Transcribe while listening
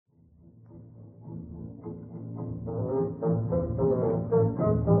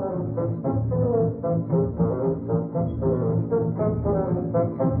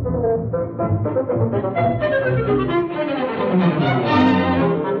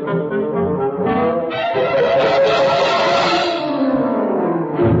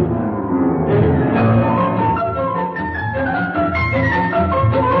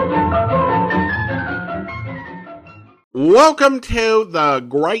Welcome to the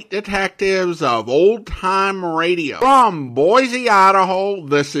Great Detectives of Old Time Radio. From Boise, Idaho,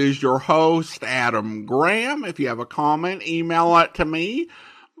 this is your host, Adam Graham. If you have a comment, email it to me.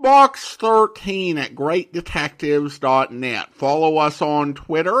 Box13 at greatdetectives.net. Follow us on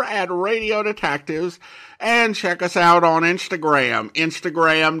Twitter at Radio Detectives and check us out on Instagram,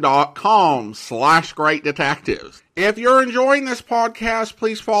 instagram.com/greatdetectives. If you're enjoying this podcast,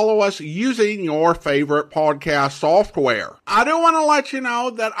 please follow us using your favorite podcast software. I do want to let you know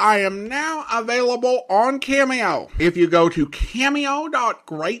that I am now available on Cameo. If you go to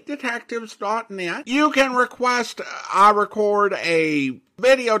cameo.greatdetectives.net, you can request I record a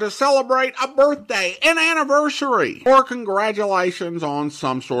video to celebrate a birthday, an anniversary, or congratulations on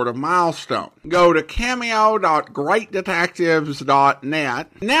some sort of milestone. Go to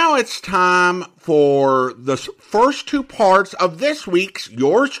cameo.greatdetectives.net. Now it's time for the first two parts of this week's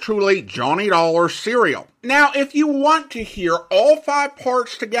Yours Truly Johnny Dollar serial. Now, if you want to hear all 5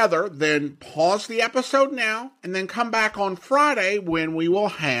 parts together, then pause the episode now and then come back on Friday when we will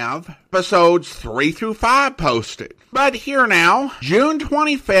have episodes 3 through 5 posted. But here now, June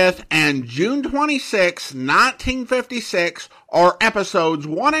 25th and June 26th, 1956 are episodes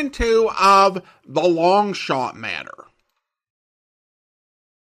 1 and 2 of The Long Shot Matter.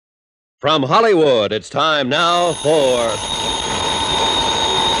 From Hollywood, it's time now for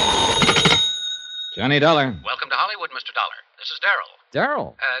Johnny Dollar. Welcome to Hollywood, Mr. Dollar. This is Darrell.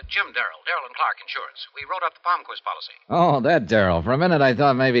 Darrell? Jim Darrell. Darrell and Clark Insurance. We wrote up the Palmquist policy. Oh, that Darrell. For a minute, I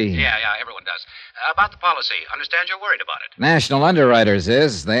thought maybe... Yeah, everyone does. About the policy, understand you're worried about it. National Underwriters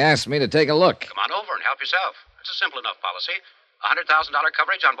is. They asked me to take a look. Come on over and help yourself. It's a simple enough policy. $100,000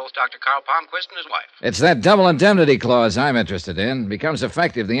 coverage on both Dr. Carl Palmquist and his wife. It's that double indemnity clause I'm interested in. Becomes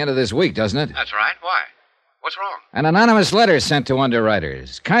effective the end of this week, doesn't it? That's right. Why? What's wrong? An anonymous letter sent to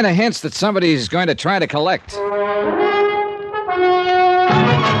underwriters. Kind of hints that somebody's going to try to collect.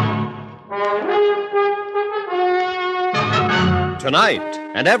 Tonight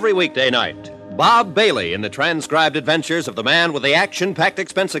and every weekday night, Bob Bailey in the transcribed adventures of the man with the action-packed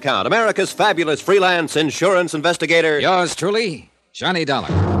expense account, America's fabulous freelance insurance investigator. Yours truly, Johnny Dollar.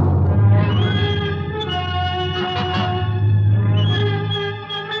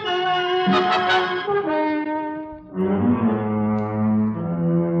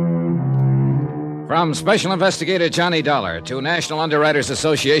 From Special Investigator Johnny Dollar to National Underwriters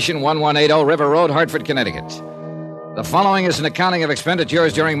Association, 1180 River Road, Hartford, Connecticut. The following is an accounting of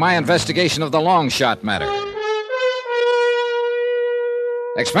expenditures during my investigation of the Long Shot Matter.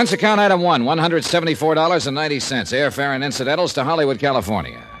 Expense account item 1, $174.90, airfare and incidentals to Hollywood,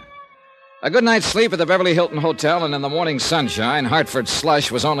 California. A good night's sleep at the Beverly Hilton Hotel, and in the morning sunshine, Hartford's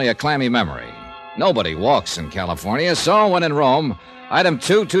slush was only a clammy memory. Nobody walks in California, so when in Rome, item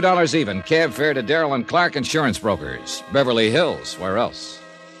 2, $2 even, cab fare to Darrell and Clark Insurance Brokers. Beverly Hills, where else?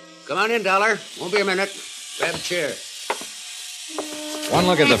 Come on in, Dollar. Won't be a minute. Grab a chair. One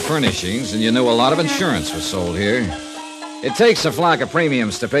look at the furnishings, and you knew a lot of insurance was sold here. It takes a flock of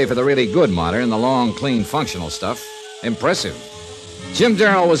premiums to pay for the really good modern, the long, clean, functional stuff. Impressive. Jim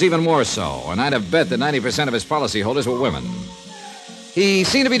Darrell was even more so, and I'd have bet that 90% of his policyholders were women. He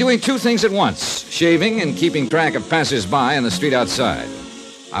seemed to be doing 2 things at once, shaving and keeping track of passers-by in the street outside.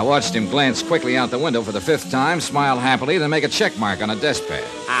 I watched him glance quickly out the window for the 5th time, smile happily, then make a check mark on a desk pad.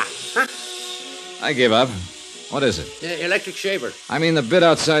 I give up. What is it? Electric shaver. I mean the bit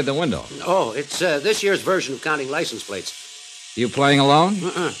outside the window. Oh, it's this year's version of counting license plates. You playing alone?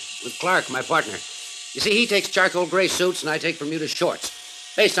 With Clark, my partner. You see, he takes charcoal gray suits and I take Bermuda shorts.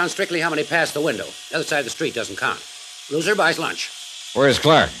 Based on strictly how many pass the window. The other side of the street doesn't count. Loser buys lunch. Where's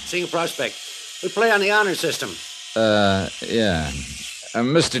Clark? Seeing a prospect. We play on the honor system. Yeah.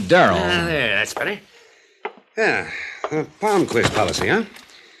 Mr. Darrell. There, that's better. Yeah, Palmquist policy, huh?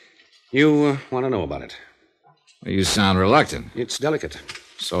 You want to know about it? You sound reluctant. It's delicate.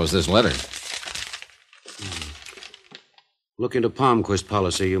 So is this letter. Look into Palmquist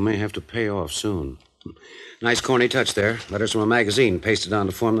policy. You may have to pay off soon. Nice corny touch there. Letters from a magazine pasted on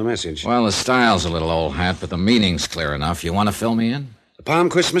to form the message. Well, the style's a little old hat, but the meaning's clear enough. You want to fill me in? The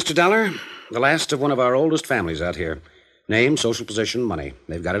Palmquist, Mr. Dollar? The last of one of our oldest families out here. Name, social position, money.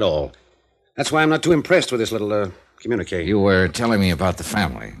 They've got it all. That's why I'm not too impressed with this little, communique. You were telling me about the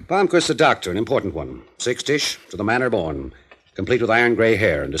family. Palmquist's a doctor, an important one. 60-ish, to the manner born. Complete with iron gray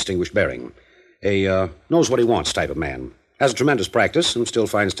hair and distinguished bearing. A, knows what he wants type of man. Has a tremendous practice and still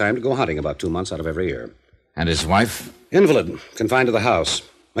finds time to go hunting about 2 months out of every year. And his wife? Invalid, confined to the house.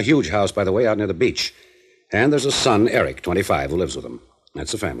 A huge house, by the way, out near the beach. And there's a son, Eric, 25, who lives with them.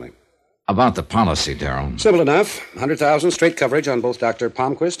 That's the family. About the policy, Darrell. Simple enough. $100,000 straight coverage on both Dr.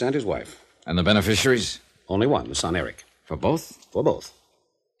 Palmquist and his wife. And the beneficiaries? Only one, the son, Eric. For both? For both.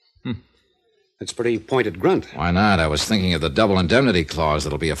 That's a pretty pointed grunt. Why not? I was thinking of the double indemnity clause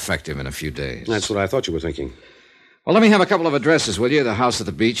that'll be effective in a few days. That's what I thought you were thinking. Well, let me have a couple of addresses, will you? The house at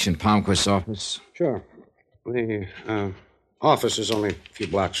the beach and Palmquist's office. Sure. The office is only a few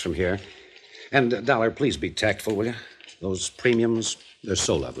blocks from here. And, Dollar, please be tactful, will you? Those premiums, they're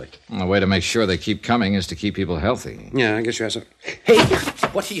so lovely. Well, the way to make sure they keep coming is to keep people healthy. Yeah, I guess you have some... Hey,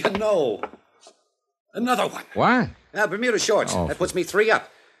 what do you know? Another one. What? Bermuda shorts. Oh. That puts me 3 up.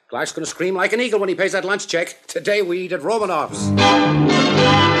 Clark's going to scream like an eagle when he pays that lunch check. Today we eat at Romanoff's.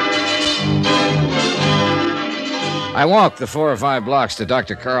 I walked the 4 or 5 blocks to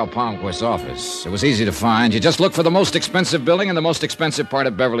Dr. Carl Palmquist's office. It was easy to find. You just look for the most expensive building in the most expensive part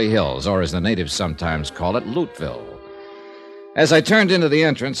of Beverly Hills, or as the natives sometimes call it, Lootville. As I turned into the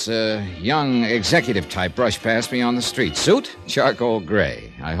entrance, a young executive type brushed past me on the street. Suit? Charcoal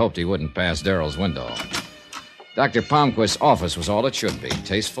gray. I hoped he wouldn't pass Daryl's window. Dr. Palmquist's office was all it should be.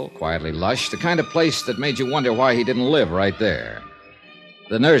 Tasteful, quietly lush, the kind of place that made you wonder why he didn't live right there.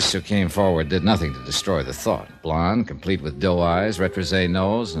 The nurse who came forward did nothing to destroy the thought. Blonde, complete with doe eyes, retrosé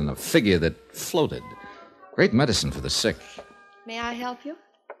nose, and a figure that floated. Great medicine for the sick. May I help you?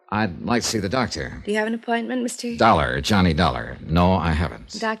 I'd like to see the doctor. Do you have an appointment, Mr. Dollar, Johnny Dollar. No, I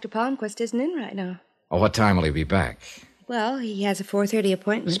haven't. Dr. Palmquist isn't in right now. Oh, what time will he be back? Well, he has a 4:30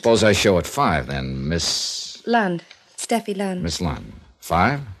 appointment. Suppose I show at 5, then, Miss... Lund. Steffi Lund. Miss Lund.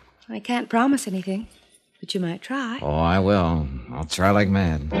 5? I can't promise anything, but you might try. Oh, I will. I'll try like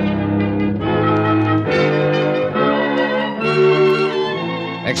mad.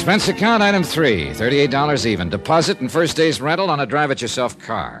 Expense account item 3, $38 even. Deposit and first day's rental on a drive-it-yourself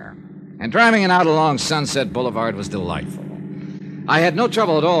car. And driving it out along Sunset Boulevard was delightful. I had no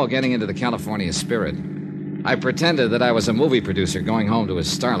trouble at all getting into the California spirit. I pretended that I was a movie producer going home to his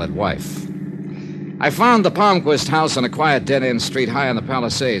starlet wife. I found the Palmquist house on a quiet dead-end street high on the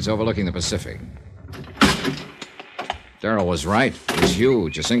Palisades overlooking the Pacific. Darryl was right. It was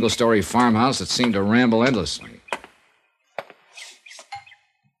huge, a single-story farmhouse that seemed to ramble endlessly.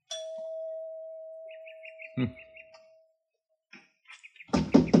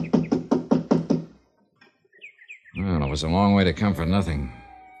 Well, it was a long way to come for nothing.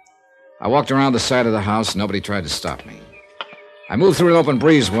 I walked around the side of the house. Nobody tried to stop me. I moved through an open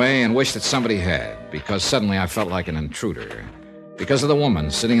breezeway and wished that somebody had, because suddenly I felt like an intruder. Because of the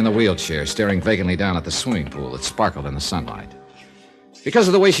woman sitting in the wheelchair, staring vacantly down at the swimming pool that sparkled in the sunlight. Because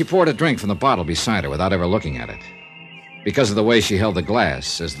of the way she poured a drink from the bottle beside her without ever looking at it. Because of the way she held the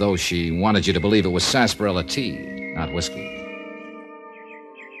glass, as though she wanted you to believe it was sarsaparilla tea, not whiskey.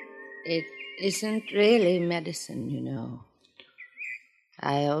 It isn't really medicine, you know.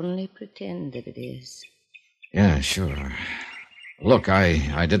 I only pretend that it is. Yeah, sure. Look,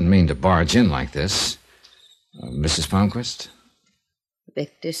 I didn't mean to barge in like this. Mrs. Palmquist?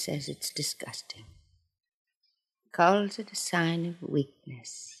 Victor says it's disgusting. Calls it a sign of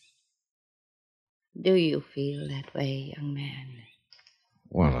weakness. Do you feel that way, young man?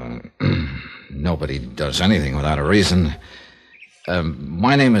 Well, nobody does anything without a reason.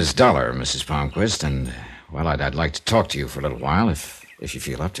 My name is Dollar, Mrs. Palmquist, and, well, I'd like to talk to you for a little while, if you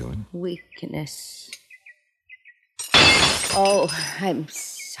feel up to it. Weakness. Oh, I'm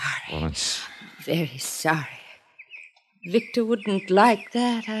sorry. Well, it's... Very sorry. Victor wouldn't like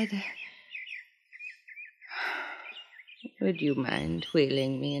that either. Would you mind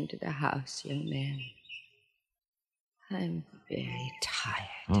wheeling me into the house, young man? I'm very tired.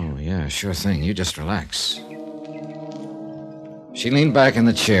 Oh, yeah, sure thing. You just relax. She leaned back in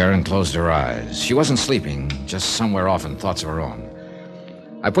the chair and closed her eyes. She wasn't sleeping, just somewhere off in thoughts of her own.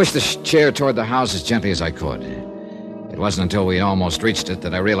 I pushed the chair toward the house as gently as I could. It wasn't until we almost reached it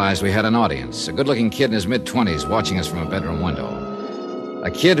that I realized we had an audience, a good-looking kid in his mid-20s watching us from a bedroom window. A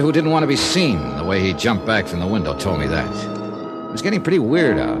kid who didn't want to be seen. The way he jumped back from the window told me that. It was getting pretty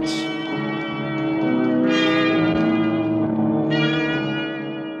weird out.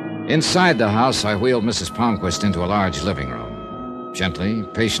 Inside the house, I wheeled Mrs. Palmquist into a large living room. Gently,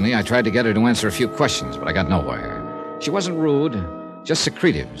 patiently, I tried to get her to answer a few questions, but I got nowhere. She wasn't rude, just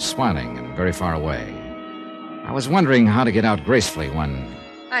secretive, smiling, and very far away. I was wondering how to get out gracefully when...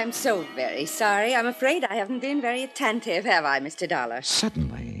 I'm so very sorry. I'm afraid I haven't been very attentive, have I, Mr. Dollar?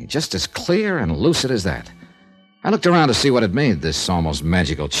 Suddenly, just as clear and lucid as that, I looked around to see what had made this almost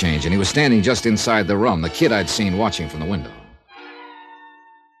magical change, and he was standing just inside the room, the kid I'd seen watching from the window.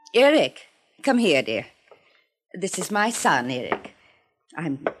 Eric, come here, dear. This is my son, Eric.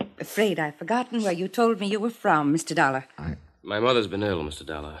 I'm afraid I've forgotten where you told me you were from, Mr. Dollar. My mother's been ill, Mr.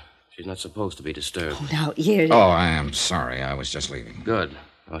 Dollar. She's not supposed to be disturbed. Oh, now, Eric... Oh, I am sorry. I was just leaving. Good.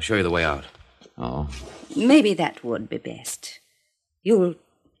 I'll show you the way out. Oh. Maybe that would be best. You'll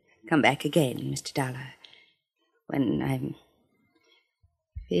come back again, Mr. Dollar, when I'm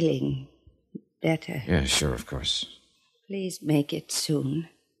feeling better. Yeah, sure, of course. Please make it soon.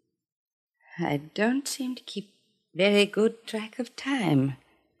 I don't seem to keep very good track of time.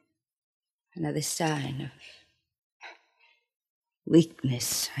 Another sign of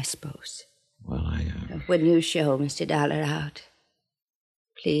weakness, I suppose. Well, When you show Mr. Dollar out,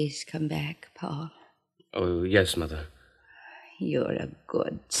 please come back, Paul. Oh, yes, Mother. You're a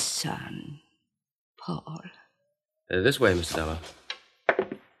good son, Paul. This way, Mr. Dollar.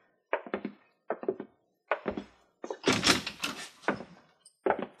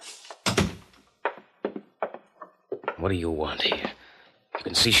 What do you want here? You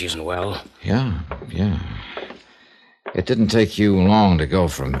can see she isn't well. Yeah. It didn't take you long to go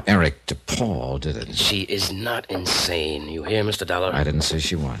from Eric to Paul, did it? She is not insane. You hear, Mr. Dollar? I didn't say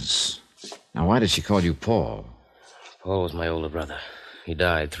she was. Now, why did she call you Paul? Paul was my older brother. He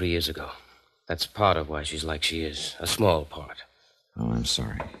died 3 years ago. That's part of why she's like she is. A small part. Oh, I'm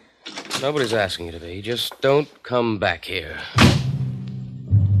sorry. Nobody's asking you to be. Just don't come back here.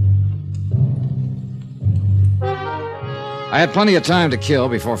 I had plenty of time to kill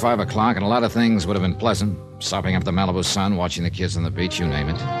before 5 o'clock, and a lot of things would have been pleasant. Sopping up the Malibu sun, watching the kids on the beach, you name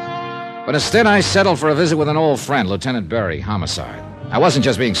it. But instead, I settled for a visit with an old friend, Lieutenant Berry, homicide. I wasn't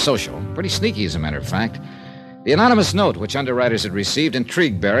just being social. Pretty sneaky, as a matter of fact. The anonymous note which underwriters had received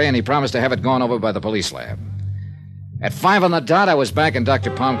intrigued Berry, and he promised to have it gone over by the police lab. At 5 on the dot, I was back in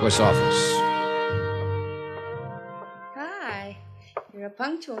Dr. Palmquist's office. Hi. You're a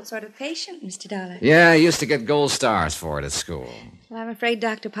punctual sort of patient, Mr. Dollar. Yeah, I used to get gold stars for it at school. Well, I'm afraid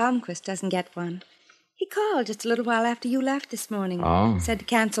Dr. Palmquist doesn't get one. He called just a little while after you left this morning. Oh? Said to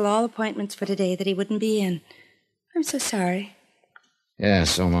cancel all appointments for today, that he wouldn't be in. I'm so sorry. Yeah,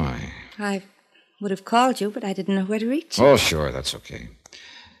 so am I. I would have called you, but I didn't know where to reach you. Oh, sure, that's okay.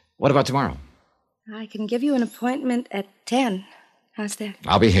 What about tomorrow? I can give you an appointment at 10. How's that?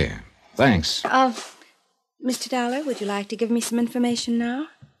 I'll be here. Thanks. Mr. Dollar, would you like to give me some information now?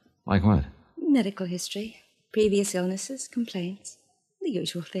 Like what? Medical history, previous illnesses, complaints, the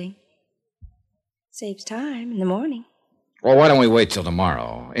usual thing. Saves time in the morning. Well, why don't we wait till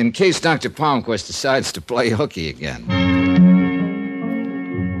tomorrow, in case Dr. Palmquist decides to play hooky again.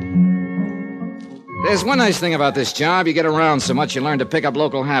 There's one nice thing about this job. You get around so much you learn to pick up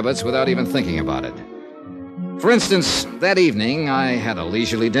local habits without even thinking about it. For instance, that evening, I had a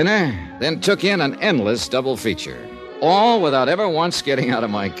leisurely dinner, then took in an endless double feature. All without ever once getting out of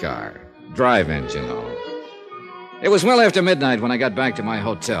my car. Drive-in, you know. It was well after midnight when I got back to my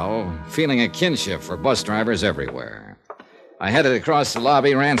hotel, feeling a kinship for bus drivers everywhere. I headed across the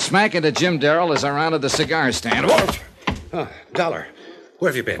lobby, ran smack into Jim Darrell as I rounded the cigar stand. Whoa! Dollar, where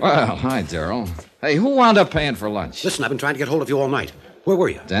have you been? Well, hi, Darrell. Hey, who wound up paying for lunch? Listen, I've been trying to get hold of you all night. Where were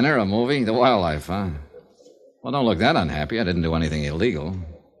you? Dinner, a movie, the wildlife, huh? Well, don't look that unhappy. I didn't do anything illegal.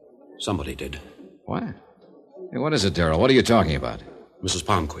 Somebody did. What? Hey, what is it, Darrell? What are you talking about? Mrs.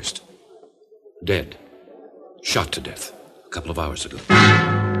 Palmquist. Dead. Shot to death a couple of hours ago.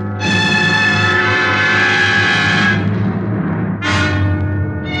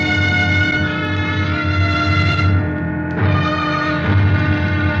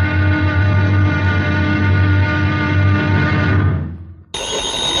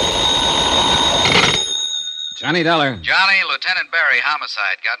 Johnny Dollar. Johnny, Lieutenant Berry,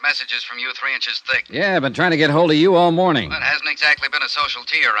 homicide. Got messages from you 3 inches thick. Yeah, been trying to get hold of you all morning. Well, it hasn't exactly been a social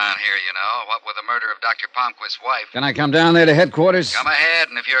tea around here, you know. What with the murder of Dr. Palmquist's wife. Can I come down there to headquarters? Come ahead,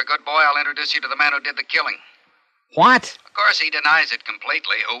 and if you're a good boy, I'll introduce you to the man who did the killing. What? Of course, he denies it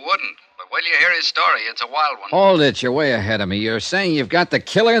completely. Who wouldn't? But will you hear his story? It's a wild one. Hold it. You're way ahead of me. You're saying you've got the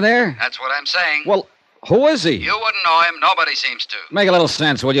killer there? That's what I'm saying. Well, who is he? You wouldn't know him. Nobody seems to. Make a little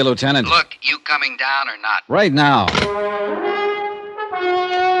sense, will you, Lieutenant? Look, you coming down or not? Right now.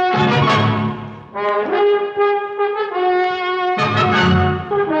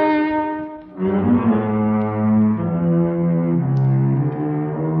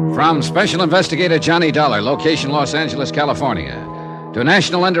 From Special Investigator Johnny Dollar, location Los Angeles, California, to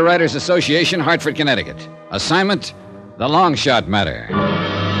National Underwriters Association, Hartford, Connecticut. Assignment, the long shot matter.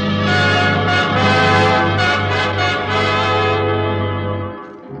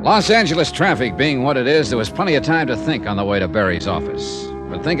 Los Angeles traffic being what it is, there was plenty of time to think on the way to Berry's office.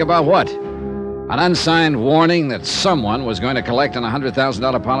 But think about what? An unsigned warning that someone was going to collect on a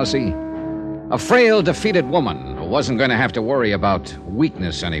 $100,000 policy? A frail, defeated woman who wasn't going to have to worry about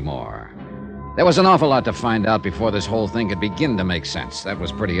weakness anymore. There was an awful lot to find out before this whole thing could begin to make sense. That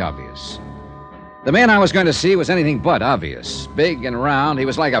was pretty obvious. The man I was going to see was anything but obvious. Big and round, he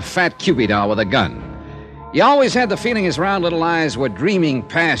was like a fat Cupid doll with a gun. You always had the feeling his round little eyes were dreaming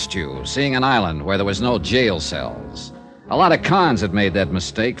past you, seeing an island where there was no jail cells. A lot of cons had made that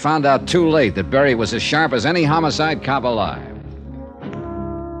mistake, found out too late that Barry was as sharp as any homicide cop alive.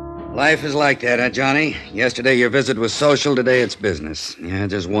 Life is like that, huh, Johnny? Yesterday your visit was social, today it's business. Yeah,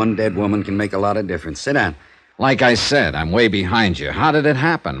 just one dead woman can make a lot of difference. Sit down. Like I said, I'm way behind you. How did it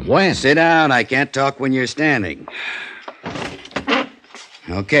happen? When? Sit down. I can't talk when you're standing.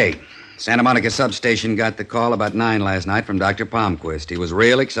 Okay. Santa Monica substation got the call about 9 last night from Dr. Palmquist. He was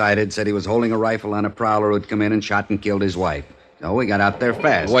real excited, said he was holding a rifle on a prowler who'd come in and shot and killed his wife. So we got out there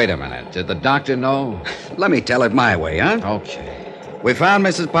fast. Wait a minute. Did the doctor know? Let me tell it my way, huh? Okay. We found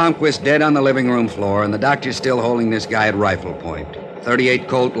Mrs. Palmquist dead on the living room floor, and the doctor's still holding this guy at rifle point. 38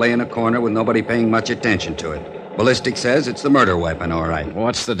 Colt lay in a corner with nobody paying much attention to it. Ballistic says it's the murder weapon, all right.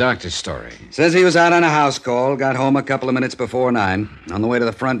 What's the doctor's story? Says he was out on a house call, got home a couple of minutes before 9. On the way to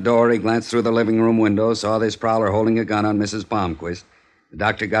the front door, he glanced through the living room window, saw this prowler holding a gun on Mrs. Palmquist. The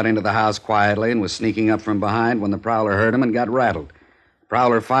doctor got into the house quietly and was sneaking up from behind when the prowler heard him and got rattled. The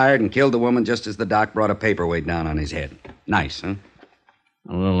prowler fired and killed the woman just as the doc brought a paperweight down on his head. Nice, huh?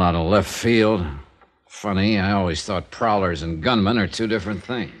 A little out of left field. Funny, I always thought prowlers and gunmen are two different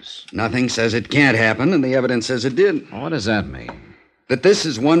things. Nothing says it can't happen, and the evidence says it did. What does that mean? That this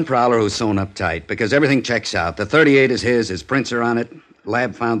is one prowler who's sewn up tight, because everything checks out. The 38 is his prints are on it.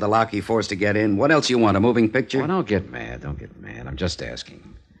 Lab found the lock he forced to get in. What else you want, a moving picture? Well, don't get mad. I'm just asking.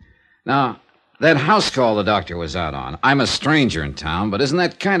 Now, that house call the doctor was out on. I'm a stranger in town, but isn't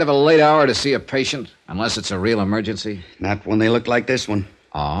that kind of a late hour to see a patient, unless it's a real emergency? Not when they look like this one.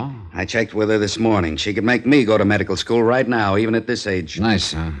 Oh? I checked with her this morning. She could make me go to medical school right now, even at this age.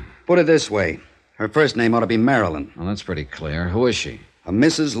 Nice, huh? Put it this way. Her first name ought to be Marilyn. Well, that's pretty clear. Who is she? A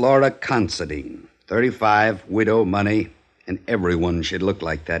Mrs. Laura Considine. 35, widow, money, and everyone should look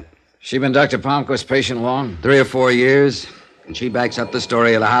like that. She been Dr. Palmquist's patient long? 3 or 4 years, and she backs up the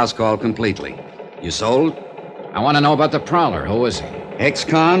story of the house call completely. You sold? I want to know about the prowler. Who is he?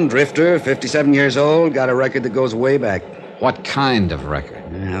 Ex-con, drifter, 57 years old, got a record that goes way back. What kind of record?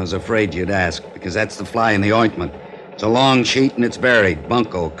 I was afraid you'd ask, because that's the fly in the ointment. It's a long sheet and it's buried.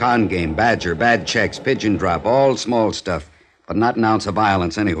 Bunco, con game, badger, bad checks, pigeon drop, all small stuff. But not an ounce of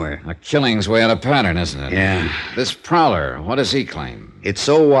violence anywhere. A killing's way out of pattern, isn't it? Yeah. This prowler, what does he claim? It's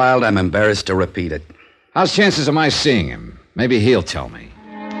so wild I'm embarrassed to repeat it. How's chances of my seeing him? Maybe he'll tell me.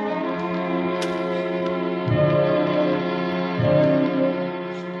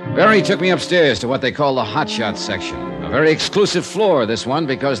 Barry took me upstairs to what they call the hotshot section. A very exclusive floor, this one,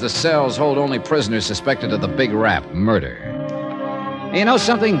 because the cells hold only prisoners suspected of the big rap, murder. And you know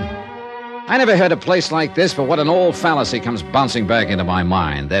something? I never heard a place like this, but what an old fallacy comes bouncing back into my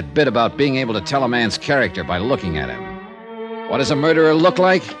mind. That bit about being able to tell a man's character by looking at him. What does a murderer look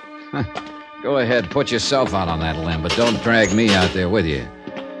like? Go ahead, put yourself out on that limb, but don't drag me out there with you.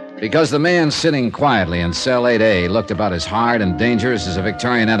 Because the man sitting quietly in cell 8A looked about as hard and dangerous as a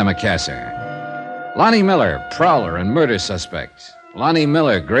Victorian antimacassar. Lonnie Miller, prowler and murder suspect. Lonnie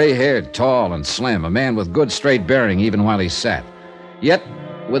Miller, gray-haired, tall and slim, a man with good straight bearing even while he sat. Yet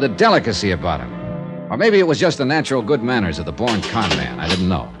with a delicacy about him. Or maybe it was just the natural good manners of the born con man. I didn't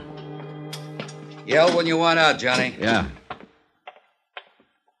know. Yell when you want out, Johnny. Yeah.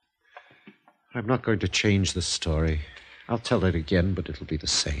 I'm not going to change the story. I'll tell it again, but it'll be the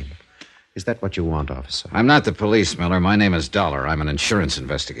same. Is that what you want, officer? I'm not the police, Miller. My name is Dollar. I'm an insurance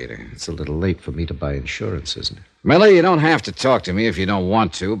investigator. It's a little late for me to buy insurance, isn't it? Miller, you don't have to talk to me if you don't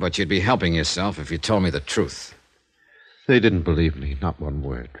want to, but you'd be helping yourself if you told me the truth. They didn't believe me, not one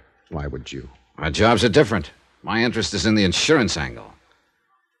word. Why would you? Our jobs are different. My interest is in the insurance angle.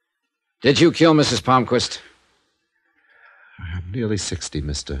 Did you kill Mrs. Palmquist? I'm nearly 60,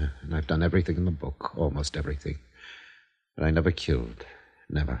 mister, and I've done everything in the book, almost everything. But I never killed.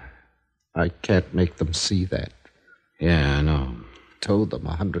 Never. I can't make them see that. Yeah, I know. Told them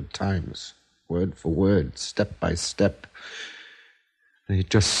 100 times, word for word, step by step. They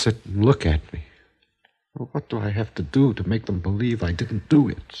just sit and look at me. Well, what do I have to do to make them believe I didn't do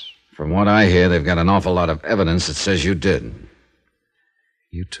it? From what I hear, they've got an awful lot of evidence that says you did.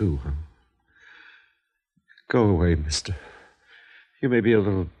 You too, huh? Go away, mister. You may be a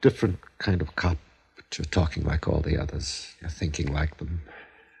little different kind of cop, but you're talking like all the others. You're thinking like them.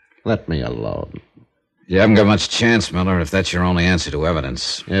 Let me alone. You haven't got much chance, Miller, if that's your only answer to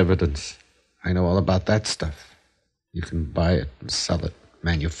evidence. Evidence. I know all about that stuff. You can buy it and sell it,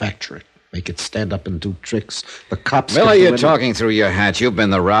 manufacture it, make it stand up and do tricks. The cops... Miller, you're talking through your hat. You've been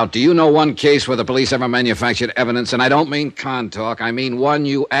the route. Do you know one case where the police ever manufactured evidence? And I don't mean con talk. I mean one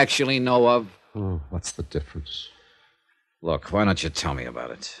you actually know of. Oh, what's the difference? Look, why don't you tell me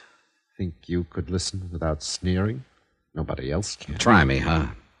about it? Think you could listen without sneering? Nobody else can. Try me, huh?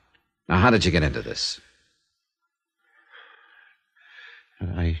 Now, how did you get into this?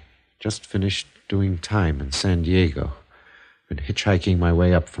 I just finished doing time in San Diego. Been hitchhiking my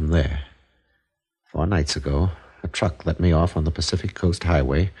way up from there. 4 nights ago, a truck let me off on the Pacific Coast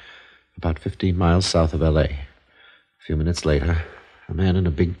Highway, about 15 miles south of L.A. A few minutes later, a man in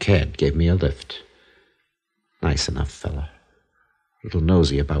a big cab gave me a lift. Nice enough fella. A little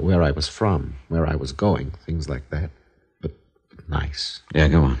nosy about where I was from, where I was going, things like that. But nice. Yeah,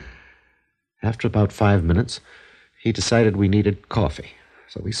 go on. After about 5 minutes, he decided we needed coffee,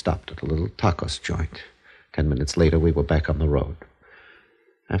 so we stopped at a little tacos joint. 10 minutes later, we were back on the road.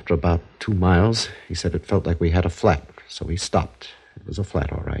 After about 2 miles, he said it felt like we had a flat, so we stopped. It was a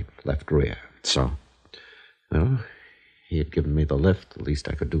flat, all right, left rear. So? Well, he had given me the lift. The least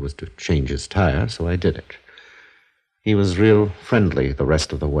I could do was to change his tire, so I did it. He was real friendly the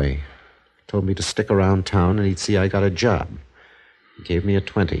rest of the way. Told me to stick around town and he'd see I got a job. He gave me a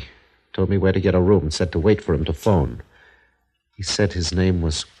 20. Told me where to get a room and said to wait for him to phone. He said his name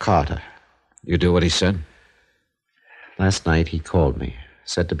was Carter. You do what he said? Last night he called me.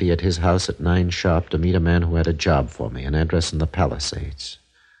 Said to be at his house at 9 sharp to meet a man who had a job for me, an address in the Palisades.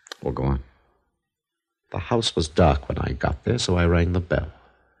 Well, go on. The house was dark when I got there, so I rang the bell.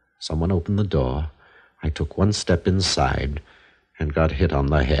 Someone opened the door. I took 1 step inside and got hit on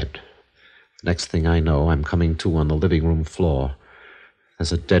the head. Next thing I know, I'm coming to on the living room floor.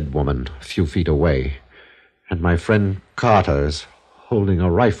 There's a dead woman a few feet away, and my friend Carter is holding a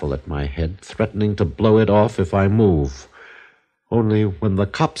rifle at my head, threatening to blow it off if I move. Only when the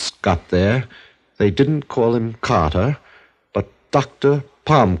cops got there, they didn't call him Carter, but Dr.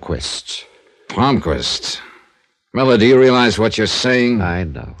 Palmquist. Palmquist? Miller, do you realize what you're saying? I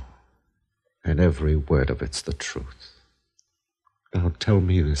know. And every word of it's the truth. Now tell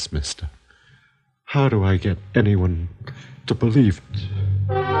me this, mister. How do I get anyone to believe it?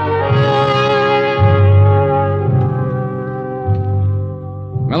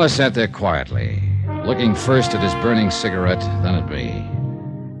 Miller sat there quietly, looking first at his burning cigarette, then at me.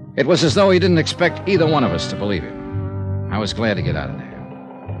 It was as though he didn't expect either one of us to believe him. I was glad to get out of there.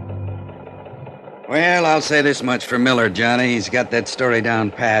 Well, I'll say this much for Miller, Johnny. He's got that story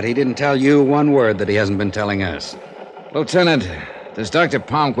down pat. He didn't tell you one word that he hasn't been telling us. Lieutenant, does Dr.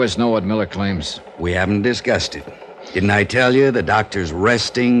 Palmquist know what Miller claims? We haven't discussed it. Didn't I tell you the doctor's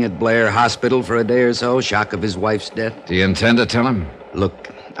resting at Blair Hospital for a day or so, shock of his wife's death? Do you intend to tell him? Look,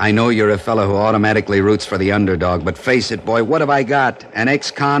 I know you're a fellow who automatically roots for the underdog, but face it, boy, what have I got? An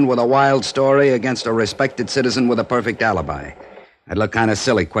ex-con with a wild story against a respected citizen with a perfect alibi. I'd look kind of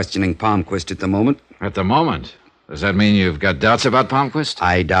silly questioning Palmquist at the moment. At the moment? Does that mean you've got doubts about Palmquist?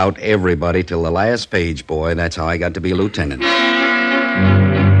 I doubt everybody till the last page, boy. That's how I got to be lieutenant.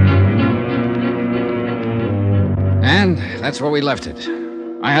 And that's where we left it.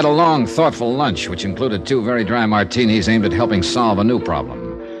 I had a long, thoughtful lunch, which included 2 very dry martinis aimed at helping solve a new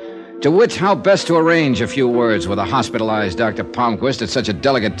problem. To wit, how best to arrange a few words with a hospitalized Dr. Palmquist at such a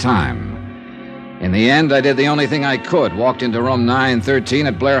delicate time. In the end, I did the only thing I could, walked into room 913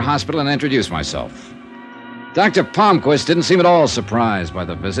 at Blair Hospital and introduced myself. Dr. Palmquist didn't seem at all surprised by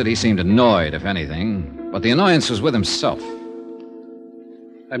the visit. He seemed annoyed, if anything, but the annoyance was with himself.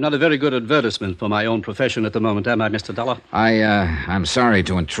 I'm not a very good advertisement for my own profession at the moment, am I, Mr. Dollar? I'm sorry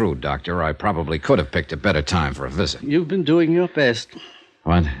to intrude, Doctor. I probably could have picked a better time for a visit. You've been doing your best.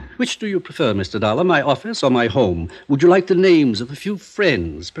 What? Which do you prefer, Mr. Dollar, my office or my home? Would you like the names of a few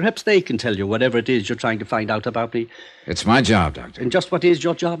friends? Perhaps they can tell you whatever it is you're trying to find out about me. It's my job, Doctor. And just what is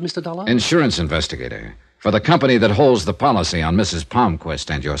your job, Mr. Dollar? Insurance investigator. For the company that holds the policy on Mrs.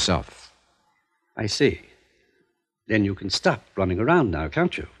 Palmquist and yourself. I see. Then you can stop running around now,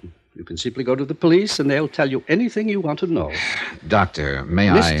 can't you? You can simply go to the police and they'll tell you anything you want to know. Doctor,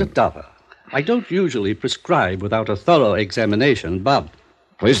 may I... Mr. Dollar, I don't usually prescribe without a thorough examination, but...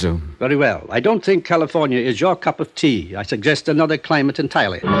 Please do. Very well. I don't think California is your cup of tea. I suggest another climate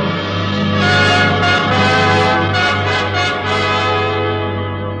entirely.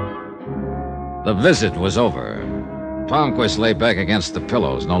 The visit was over. Palmquist lay back against the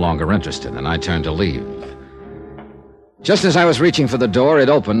pillows, no longer interested, and I turned to leave. Just as I was reaching for the door, it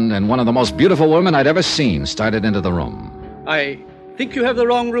opened, and one of the most beautiful women I'd ever seen started into the room. I think you have the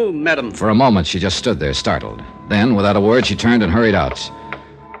wrong room, madam. For a moment, she just stood there, startled. Then, without a word, she turned and hurried out.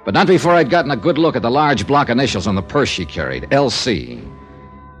 But not before I'd gotten a good look at the large block initials on the purse she carried, LC.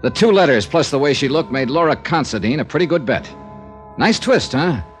 The 2 letters, plus the way she looked, made Laura Considine a pretty good bet. Nice twist,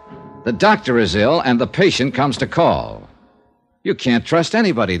 huh? The doctor is ill, and the patient comes to call. You can't trust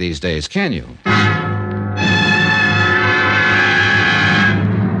anybody these days, can you?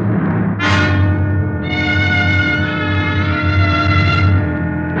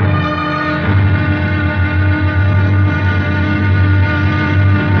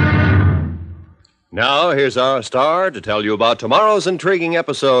 Now, here's our star to tell you about tomorrow's intriguing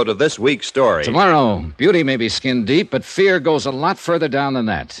episode of this week's story. Tomorrow, beauty may be skin deep, but fear goes a lot further down than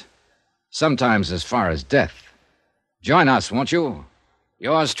that. Sometimes as far as death. Join us, won't you?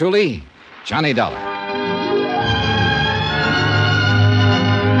 Yours truly, Johnny Dollar.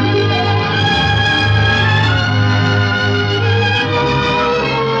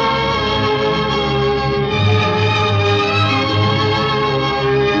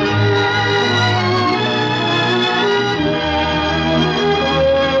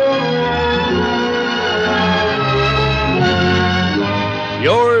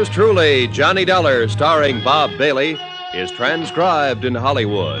 Yours truly, Johnny Dollar, starring Bob Bailey, is transcribed in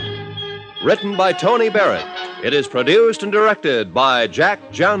Hollywood. Written by Tony Barrett, it is produced and directed by Jack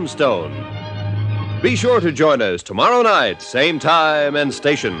Johnstone. Be sure to join us tomorrow night, same time and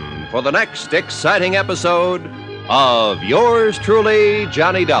station, for the next exciting episode of Yours truly,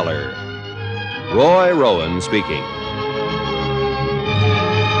 Johnny Dollar. Roy Rowan speaking.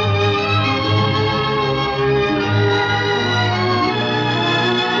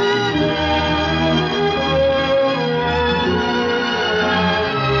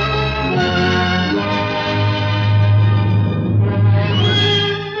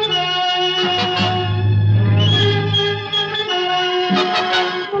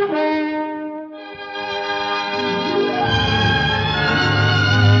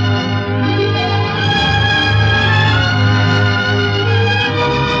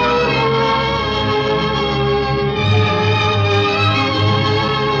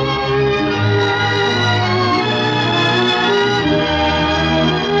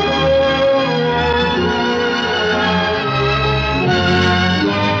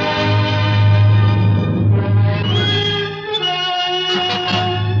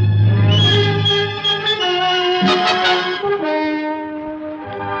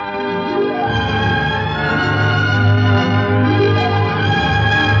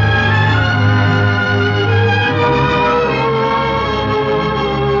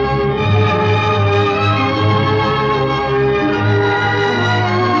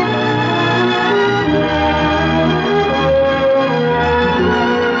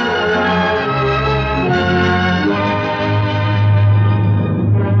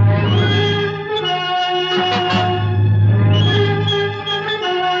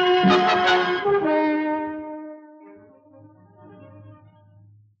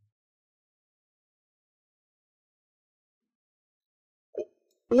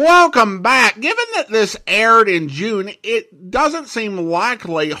 Welcome back. Given that this aired in June, it doesn't seem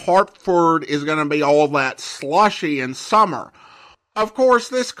likely Hartford is going to be all that slushy in summer. Of course,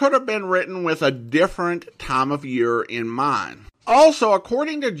 this could have been written with a different time of year in mind. Also,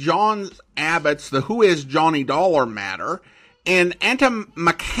 according to John Abbott's The Who Is Johnny Dollar matter, an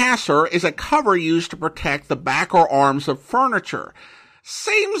antimacassar is a cover used to protect the back or arms of furniture.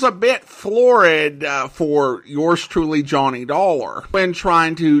 Seems a bit florid for yours truly, Johnny Dollar, when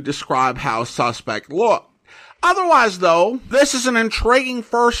trying to describe how suspect looked. Otherwise, though, this is an intriguing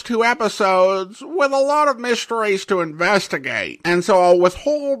first two episodes with a lot of mysteries to investigate. And so I'll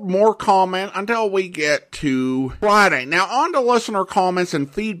withhold more comment until we get to Friday. Now, on to listener comments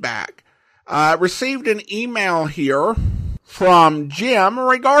and feedback. Received an email here from Jim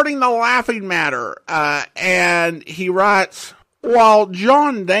regarding the laughing matter. And he writes, while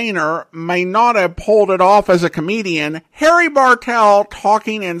John Daner may not have pulled it off as a comedian, Harry Bartell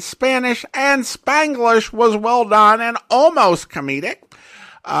talking in Spanish and Spanglish was well done and almost comedic.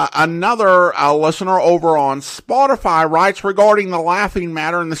 Another listener over on Spotify writes regarding the laughing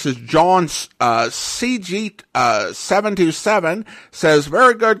matter, and this is John CG727, says,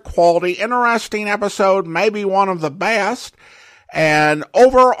 very good quality, interesting episode, maybe one of the best. And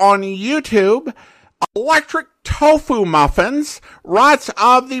over on YouTube, Electric Tofu Muffins writes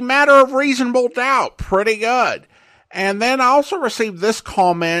of the matter of reasonable doubt. Pretty good. And then I also received this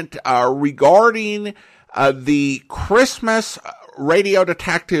comment regarding the Christmas Radio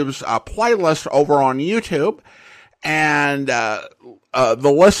Detectives playlist over on YouTube. And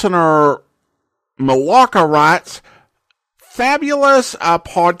the listener Malaka writes, fabulous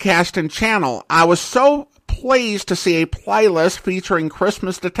podcast and channel. I was so pleased to see a playlist featuring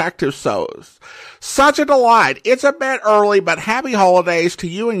Christmas detective shows. Such a delight. It's a bit early, but happy holidays to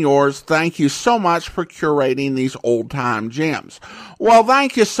you and yours. Thank you so much for curating these old-time gems. Well,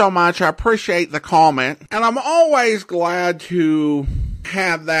 thank you so much. I appreciate the comment, and I'm always glad to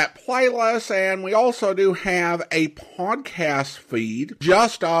have that playlist, and we also do have a podcast feed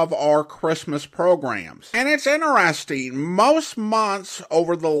just of our Christmas programs. And it's interesting, most months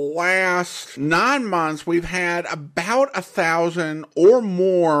over the last 9 months, we've had about 1,000 or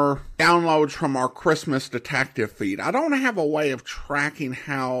more downloads from our Christmas detective feed. I don't have a way of tracking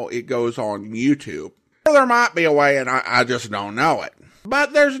how it goes on YouTube. There might be a way, and I just don't know it.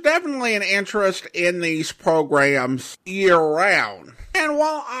 But there's definitely an interest in these programs year-round. And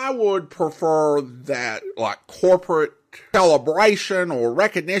while I would prefer that, like, corporate celebration or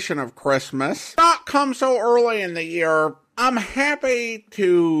recognition of Christmas not come so early in the year, I'm happy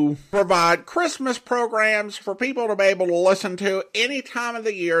to provide Christmas programs for people to be able to listen to any time of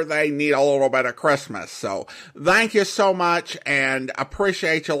the year they need a little bit of Christmas. So thank you so much and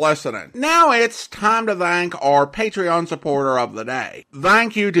appreciate you listening. Now it's time to thank our Patreon supporter of the day.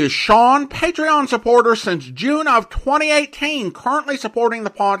 Thank you to Sean, Patreon supporter since June of 2018, currently supporting the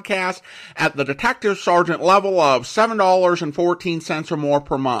podcast at the Detective Sergeant level of $7.14 or more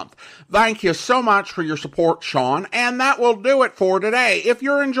per month. Thank you so much for your support, Sean, and that will do it for today. If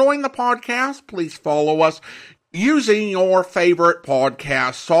you're enjoying the podcast, please follow us using your favorite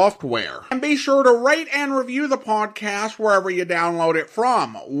podcast software. And be sure to rate and review the podcast wherever you download it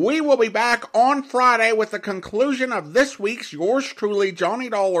from. We will be back on Friday with the conclusion of this week's Yours Truly Johnny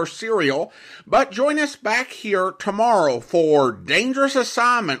Dollar serial, but join us back here tomorrow for Dangerous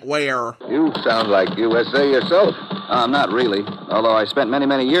Assignment, where... You sound like USA yourself. Not really. Although I spent many,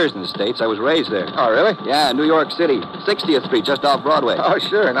 many years in the States. I was raised there. Oh, really? Yeah, New York City. 60th Street, just off Broadway. Oh,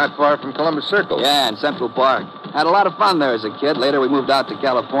 sure. Not far from Columbus Circle. Yeah, in Central Park. Had a lot of fun there as a kid. Later we moved out to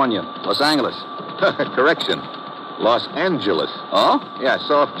California. Los Angeles. Correction. Los Angeles. Oh? Yeah,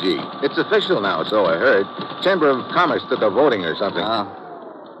 soft G. It's official now, so I heard. Chamber of Commerce took a voting or something.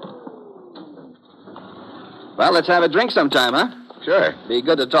 Well, let's have a drink sometime, huh? Sure. Be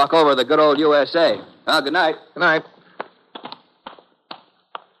good to talk over the good old USA. Well, good night. Good night.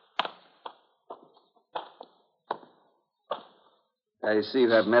 I see you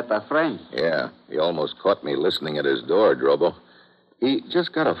have met a friend. Yeah, he almost caught me listening at his door, Drobo. He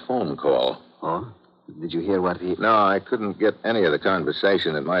just got a phone call. Oh? Did you hear what he... No, I couldn't get any of the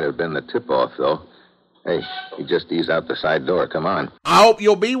conversation. It might have been the tip-off, though. Hey, he just eased out the side door. Come on. I hope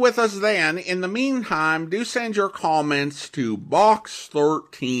you'll be with us then. In the meantime, do send your comments to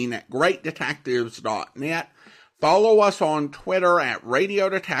box13@greatdetectives.net. Follow us on Twitter at Radio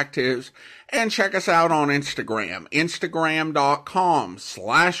Detectives, and check us out on Instagram,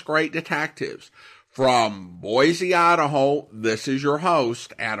 instagram.com/greatdetectives. From Boise, Idaho, this is your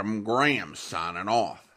host, Adam Graham, signing off.